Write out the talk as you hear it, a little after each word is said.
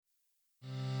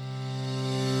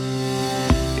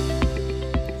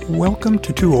Welcome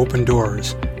to Two Open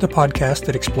Doors, the podcast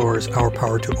that explores our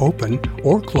power to open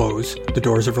or close the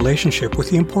doors of relationship with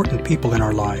the important people in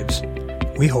our lives.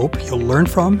 We hope you'll learn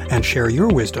from and share your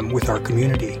wisdom with our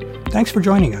community. Thanks for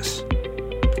joining us.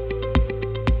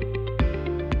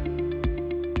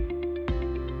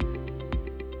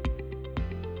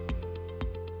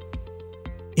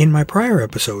 In my prior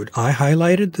episode, I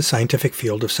highlighted the scientific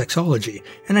field of sexology,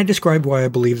 and I described why I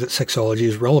believe that sexology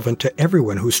is relevant to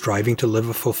everyone who's striving to live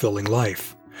a fulfilling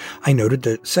life. I noted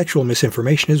that sexual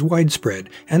misinformation is widespread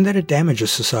and that it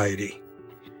damages society.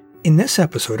 In this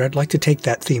episode, I'd like to take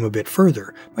that theme a bit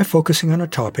further by focusing on a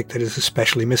topic that is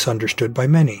especially misunderstood by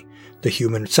many, the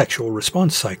human sexual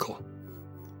response cycle.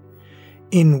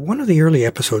 In one of the early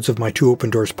episodes of my Two Open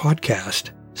Doors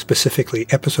podcast, specifically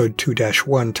episode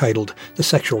 2-1 titled The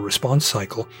Sexual Response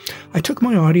Cycle, I took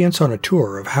my audience on a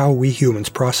tour of how we humans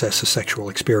process a sexual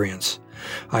experience.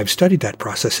 I've studied that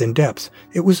process in depth.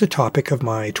 It was the topic of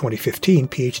my 2015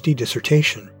 PhD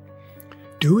dissertation.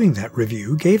 Doing that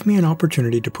review gave me an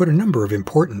opportunity to put a number of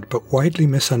important but widely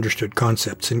misunderstood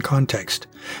concepts in context.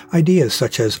 Ideas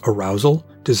such as arousal,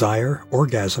 desire,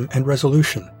 orgasm, and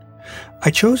resolution. I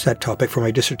chose that topic for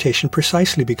my dissertation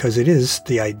precisely because it is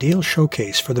the ideal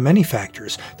showcase for the many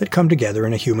factors that come together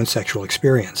in a human sexual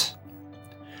experience.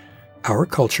 Our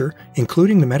culture,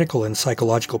 including the medical and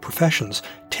psychological professions,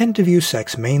 tend to view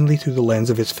sex mainly through the lens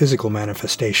of its physical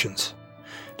manifestations.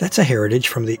 That's a heritage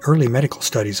from the early medical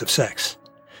studies of sex.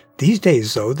 These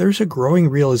days, though, there's a growing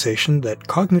realization that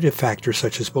cognitive factors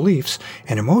such as beliefs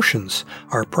and emotions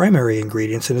are primary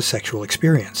ingredients in a sexual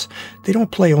experience. They don't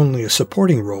play only a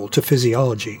supporting role to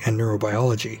physiology and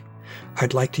neurobiology.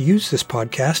 I'd like to use this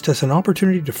podcast as an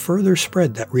opportunity to further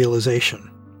spread that realization.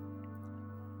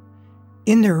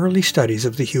 In their early studies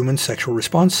of the human sexual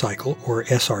response cycle, or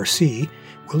SRC,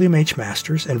 William H.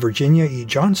 Masters and Virginia E.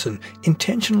 Johnson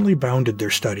intentionally bounded their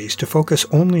studies to focus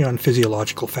only on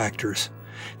physiological factors.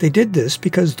 They did this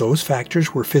because those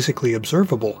factors were physically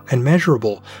observable and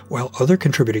measurable, while other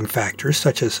contributing factors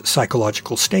such as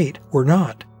psychological state were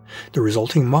not. The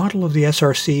resulting model of the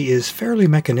SRC is fairly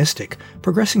mechanistic,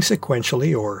 progressing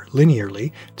sequentially or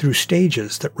linearly through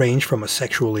stages that range from a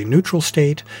sexually neutral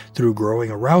state through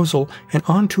growing arousal and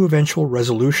on to eventual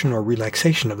resolution or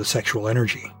relaxation of the sexual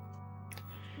energy.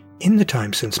 In the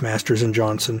time since Masters and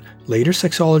Johnson, later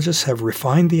sexologists have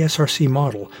refined the SRC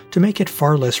model to make it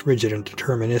far less rigid and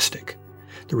deterministic.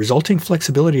 The resulting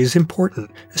flexibility is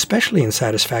important, especially in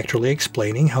satisfactorily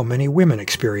explaining how many women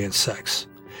experience sex.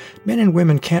 Men and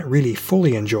women can't really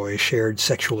fully enjoy shared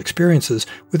sexual experiences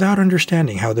without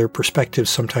understanding how their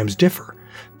perspectives sometimes differ.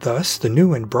 Thus, the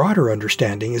new and broader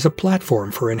understanding is a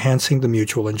platform for enhancing the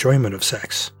mutual enjoyment of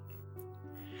sex.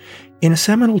 In a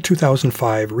seminal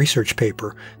 2005 research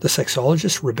paper, the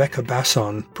sexologist Rebecca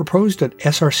Basson proposed an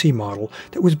SRC model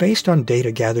that was based on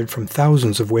data gathered from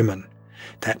thousands of women.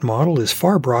 That model is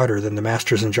far broader than the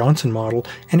Masters and Johnson model,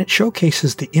 and it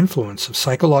showcases the influence of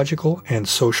psychological and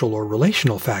social or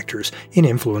relational factors in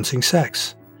influencing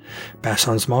sex.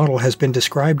 Basson's model has been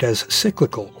described as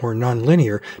cyclical or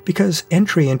nonlinear because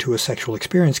entry into a sexual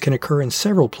experience can occur in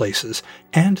several places,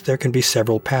 and there can be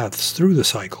several paths through the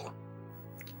cycle.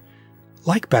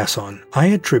 Like Basson, I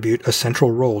attribute a central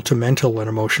role to mental and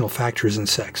emotional factors in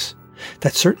sex.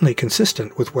 That's certainly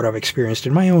consistent with what I've experienced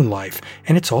in my own life,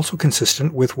 and it's also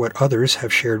consistent with what others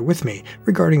have shared with me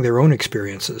regarding their own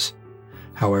experiences.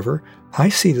 However, I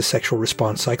see the sexual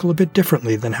response cycle a bit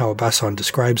differently than how Basson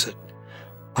describes it.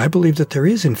 I believe that there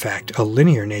is in fact a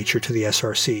linear nature to the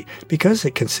SRC because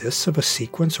it consists of a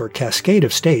sequence or cascade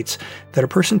of states that a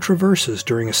person traverses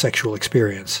during a sexual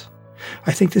experience.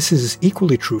 I think this is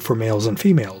equally true for males and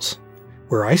females.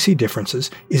 Where I see differences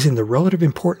is in the relative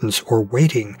importance or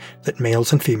weighting that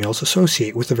males and females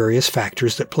associate with the various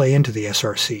factors that play into the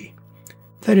SRC.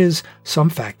 That is, some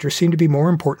factors seem to be more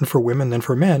important for women than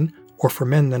for men, or for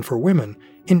men than for women,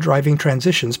 in driving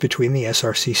transitions between the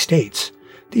SRC states.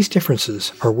 These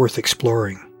differences are worth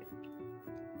exploring.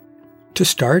 To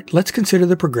start, let's consider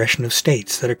the progression of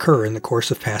states that occur in the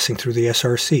course of passing through the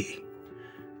SRC.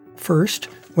 First,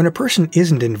 when a person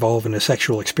isn't involved in a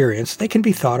sexual experience, they can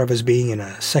be thought of as being in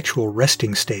a sexual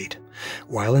resting state.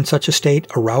 While in such a state,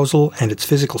 arousal and its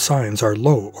physical signs are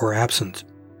low or absent.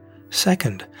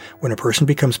 Second, when a person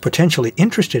becomes potentially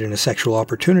interested in a sexual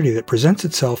opportunity that presents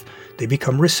itself, they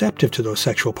become receptive to those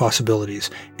sexual possibilities,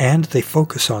 and they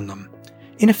focus on them.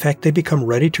 In effect, they become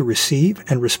ready to receive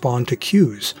and respond to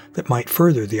cues that might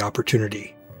further the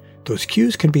opportunity. Those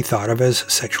cues can be thought of as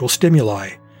sexual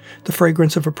stimuli. The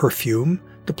fragrance of a perfume,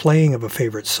 the playing of a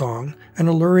favorite song, an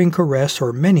alluring caress,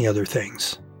 or many other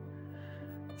things.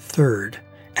 Third,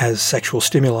 As sexual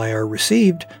stimuli are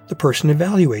received, the person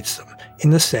evaluates them in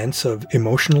the sense of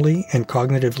emotionally and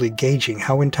cognitively gauging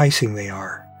how enticing they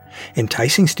are.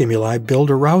 Enticing stimuli build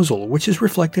arousal, which is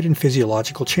reflected in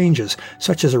physiological changes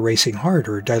such as a racing heart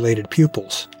or dilated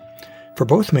pupils. For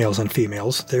both males and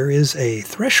females, there is a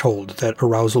threshold that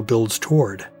arousal builds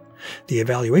toward. The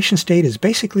evaluation state is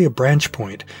basically a branch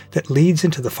point that leads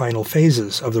into the final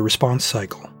phases of the response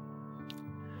cycle.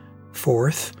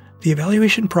 Fourth, the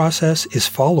evaluation process is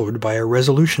followed by a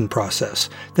resolution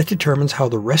process that determines how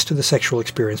the rest of the sexual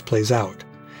experience plays out.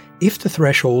 If the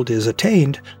threshold is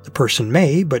attained, the person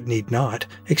may, but need not,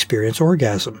 experience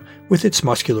orgasm, with its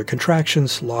muscular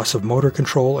contractions, loss of motor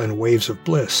control, and waves of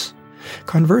bliss.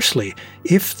 Conversely,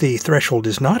 if the threshold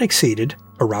is not exceeded,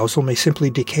 arousal may simply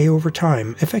decay over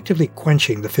time, effectively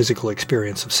quenching the physical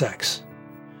experience of sex.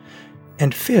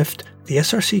 And fifth, the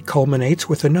SRC culminates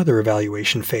with another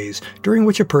evaluation phase, during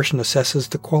which a person assesses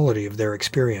the quality of their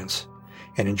experience.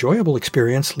 An enjoyable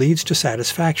experience leads to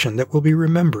satisfaction that will be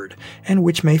remembered, and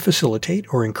which may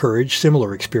facilitate or encourage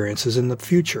similar experiences in the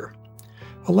future.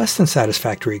 A less than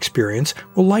satisfactory experience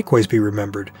will likewise be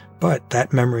remembered, but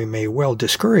that memory may well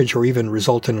discourage or even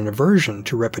result in an aversion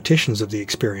to repetitions of the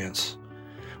experience.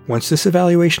 Once this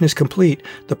evaluation is complete,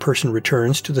 the person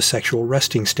returns to the sexual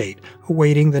resting state,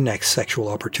 awaiting the next sexual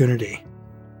opportunity.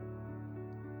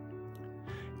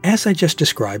 As I just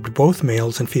described, both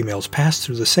males and females pass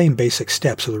through the same basic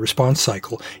steps of the response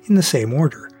cycle in the same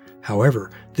order. However,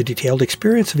 the detailed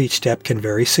experience of each step can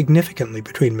vary significantly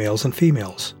between males and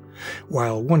females.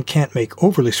 While one can't make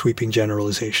overly sweeping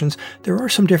generalizations, there are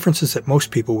some differences that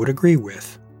most people would agree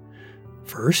with.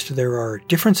 First, there are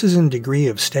differences in degree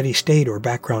of steady state or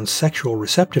background sexual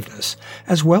receptiveness,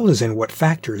 as well as in what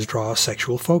factors draw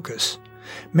sexual focus.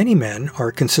 Many men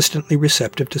are consistently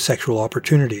receptive to sexual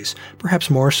opportunities, perhaps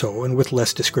more so and with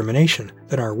less discrimination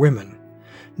than are women.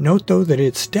 Note, though, that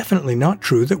it's definitely not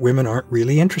true that women aren't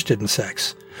really interested in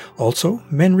sex. Also,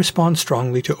 men respond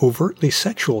strongly to overtly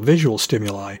sexual visual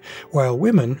stimuli, while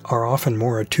women are often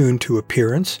more attuned to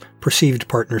appearance, perceived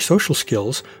partner social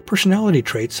skills, personality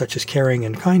traits such as caring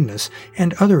and kindness,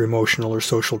 and other emotional or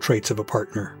social traits of a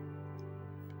partner.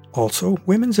 Also,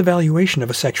 women's evaluation of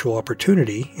a sexual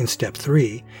opportunity, in Step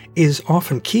 3, is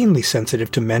often keenly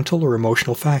sensitive to mental or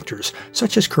emotional factors,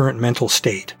 such as current mental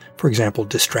state, for example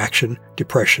distraction,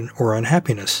 depression, or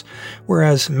unhappiness,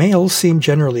 whereas males seem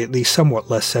generally at least somewhat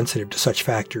less sensitive to such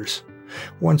factors.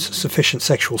 Once sufficient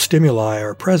sexual stimuli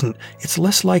are present, it's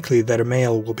less likely that a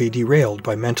male will be derailed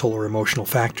by mental or emotional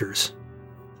factors.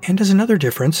 And as another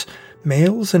difference,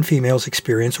 males and females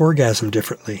experience orgasm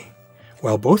differently.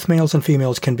 While both males and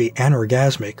females can be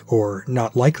anorgasmic, or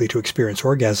not likely to experience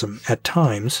orgasm, at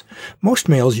times, most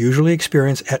males usually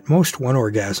experience at most one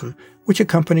orgasm, which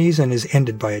accompanies and is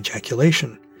ended by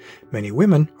ejaculation. Many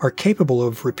women are capable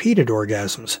of repeated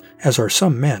orgasms, as are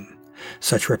some men.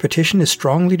 Such repetition is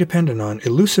strongly dependent on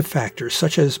elusive factors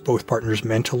such as both partners'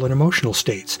 mental and emotional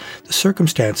states, the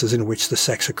circumstances in which the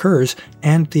sex occurs,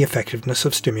 and the effectiveness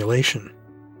of stimulation.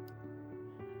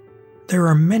 There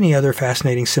are many other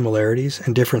fascinating similarities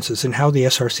and differences in how the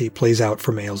SRC plays out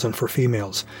for males and for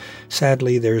females.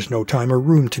 Sadly, there's no time or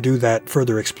room to do that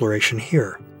further exploration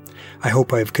here. I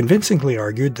hope I've convincingly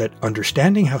argued that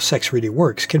understanding how sex really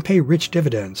works can pay rich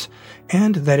dividends,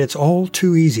 and that it's all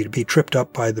too easy to be tripped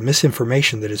up by the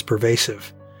misinformation that is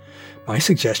pervasive. My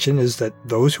suggestion is that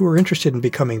those who are interested in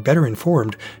becoming better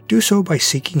informed do so by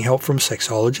seeking help from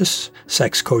sexologists,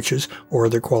 sex coaches, or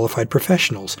other qualified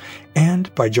professionals,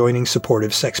 and by joining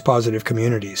supportive sex-positive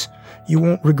communities. You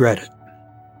won't regret it.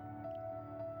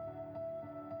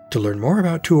 To learn more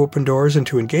about Two Open Doors and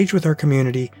to engage with our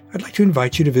community, I'd like to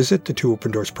invite you to visit the Two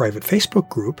Open Doors private Facebook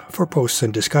group for posts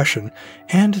and discussion,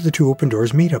 and the Two Open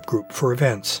Doors meetup group for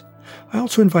events. I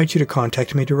also invite you to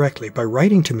contact me directly by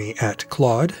writing to me at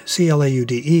Claude,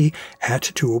 CLAUDE,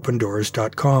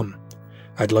 @twoopendoors.com.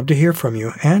 I'd love to hear from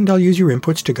you, and I'll use your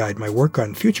inputs to guide my work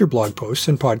on future blog posts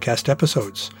and podcast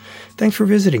episodes. Thanks for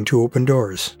visiting Two Open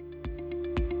Doors.